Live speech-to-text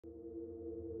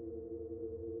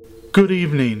Good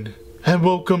evening, and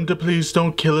welcome to Please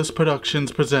Don't Kill Us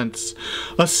Productions presents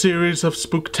a series of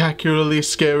spooktacularly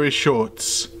scary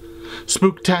shorts.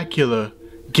 Spooktacular,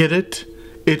 get it?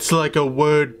 It's like a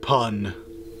word pun.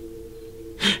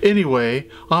 Anyway,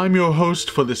 I'm your host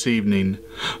for this evening,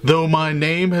 though my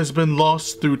name has been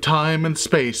lost through time and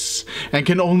space, and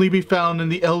can only be found in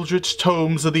the eldritch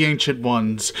tomes of the Ancient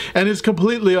Ones, and is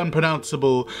completely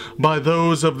unpronounceable by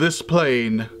those of this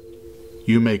plane.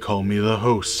 You may call me the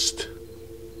host.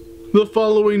 The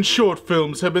following short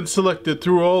films have been selected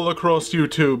through all across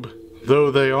YouTube,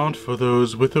 though they aren't for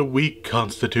those with a weak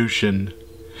constitution.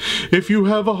 If you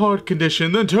have a heart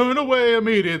condition, then turn away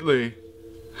immediately.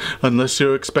 Unless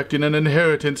you're expecting an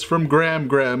inheritance from Gram,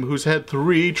 who's had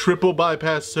 3 triple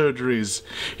bypass surgeries,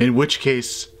 in which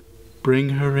case, bring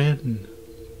her in.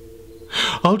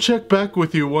 I'll check back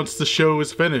with you once the show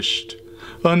is finished.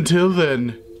 Until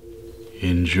then,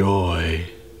 enjoy.